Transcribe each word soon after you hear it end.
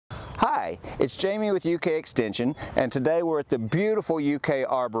Hi, it's Jamie with UK Extension, and today we're at the beautiful UK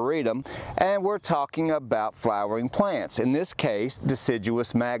Arboretum and we're talking about flowering plants, in this case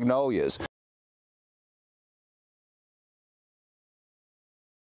Deciduous Magnolias.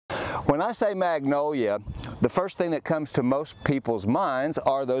 When I say magnolia, the first thing that comes to most people's minds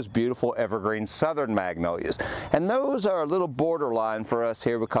are those beautiful evergreen southern magnolias. And those are a little borderline for us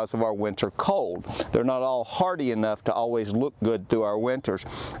here because of our winter cold. They're not all hardy enough to always look good through our winters.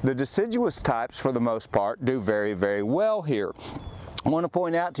 The deciduous types, for the most part, do very, very well here. I want to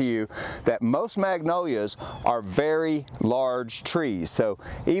point out to you that most magnolias are very large trees. So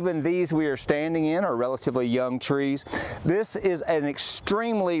even these we are standing in are relatively young trees. This is an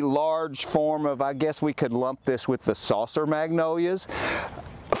extremely large form of, I guess we could lump this with the saucer magnolias.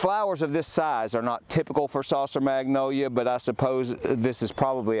 Flowers of this size are not typical for saucer magnolia, but I suppose this is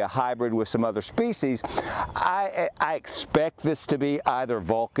probably a hybrid with some other species. I expect this to be either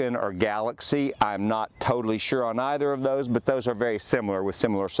Vulcan or Galaxy. I'm not totally sure on either of those, but those are very similar with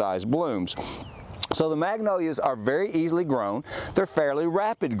similar sized blooms. So the magnolias are very easily grown. They're fairly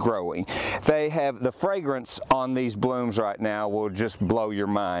rapid growing. They have the fragrance on these blooms right now will just blow your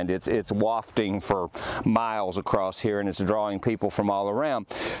mind. It's wafting for miles across here and it's drawing people from all around.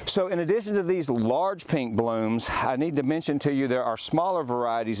 So in addition to these large pink blooms, I need to mention to you there are smaller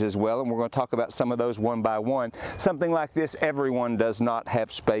varieties as well, and we're going to talk about some of those one by one. Something like this everyone does not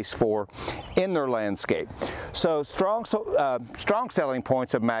have space for in their landscape. So strong selling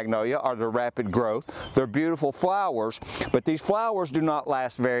points of magnolia are the rapid growth. They're beautiful flowers, but these flowers do not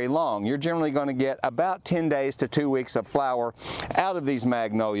last very long. You're generally going to get about 10 days to 2 weeks of flower out of these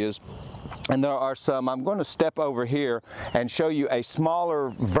magnolias. And there are some, I'm going to step over here and show you a smaller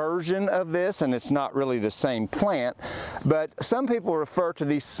version of this, and it's not really the same plant, but some people refer to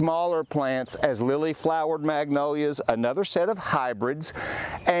these smaller plants as lily-flowered magnolias, another set of hybrids,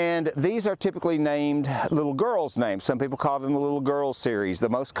 and these are typically named little girls' names. Some people call them the little girls series. The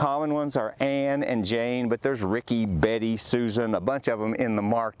most common ones are Anne and Jane, but there's Ricky, Betty, Susan, a bunch of them in the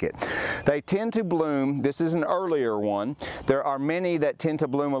market. They tend to bloom, this is an earlier one. There are many that tend to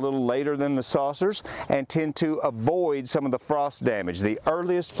bloom a little later than the saucers and tend to avoid some of the frost damage. The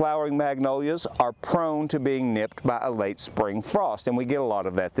earliest flowering magnolias are prone to being nipped by a late spring frost, and we get a lot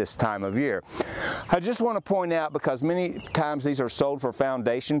of that this time of year. I just want to point out, because many times these are sold for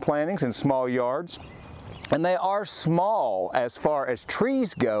foundation plantings in small yards, and they are small as far as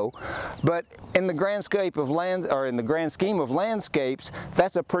trees go, but in the grand scheme of landscapes,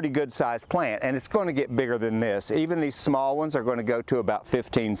 that's a pretty good sized plant, and it's going to get bigger than this. Even these small ones are going to go to about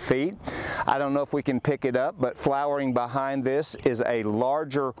 15 feet. I don't know if we can pick it up, but flowering behind this is a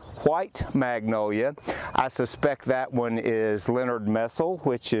larger white magnolia. I suspect that one is Leonard Messel,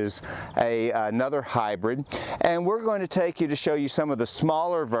 which is another hybrid. And we're going to take you to show you some of the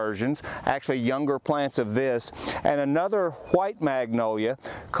smaller versions, actually younger plants of this, and another white magnolia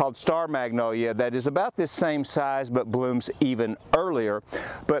called Star Magnolia that is about this same size but blooms even earlier.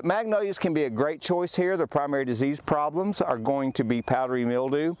 But magnolias can be a great choice here. The primary disease problems are going to be powdery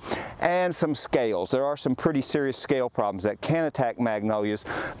mildew and some scales. There are some pretty serious scale problems that can attack magnolias.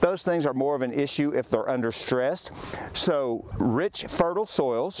 Those things are more of an issue if they're under stress. So rich, fertile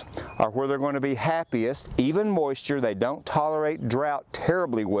soils are where they're going to be happiest. Even moisture, they don't tolerate drought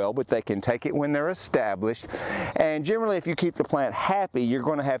terribly well, but they can take it when they're established. And generally, if you keep the plant happy, you're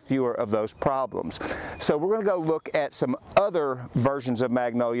going to have fewer of those problems. So we're going to go look at some other versions of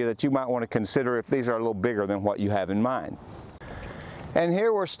magnolia that you might want to consider if these are a little bigger than what you have in mind. And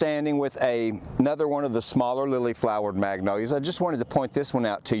here we're standing with another one of the smaller lily-flowered magnolias. I just wanted to point this one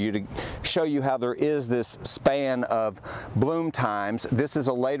out to you to show you how there is this span of bloom times. This is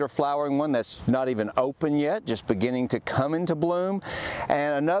a later flowering one that's not even open yet, just beginning to come into bloom.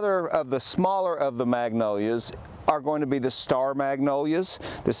 And another of the smaller of the magnolias are going to be the Star Magnolias.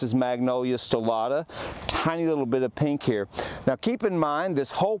 This is Magnolia stellata, tiny little bit of pink here. Now keep in mind,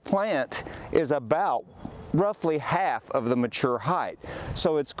 this whole plant is about roughly half of the mature height.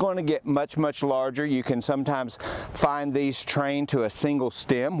 So it's going to get much, much larger. You can sometimes find these trained to a single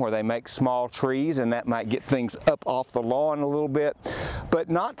stem where they make small trees, and that might get things up off the lawn a little bit. But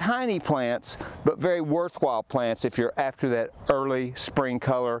not tiny plants, but very worthwhile plants if you're after that early spring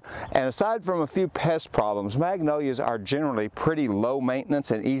color. And aside from a few pest problems, magnolias are generally pretty low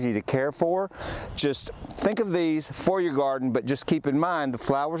maintenance and easy to care for. Just think of these for your garden, but just keep in mind the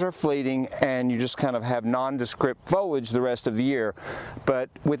flowers are fleeting and you just kind of have nondescript foliage the rest of the year. But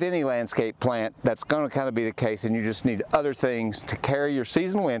with any landscape plant, that's going to kind of be the case, and you just need other things to carry your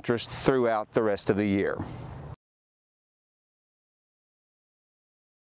seasonal interest throughout the rest of the year.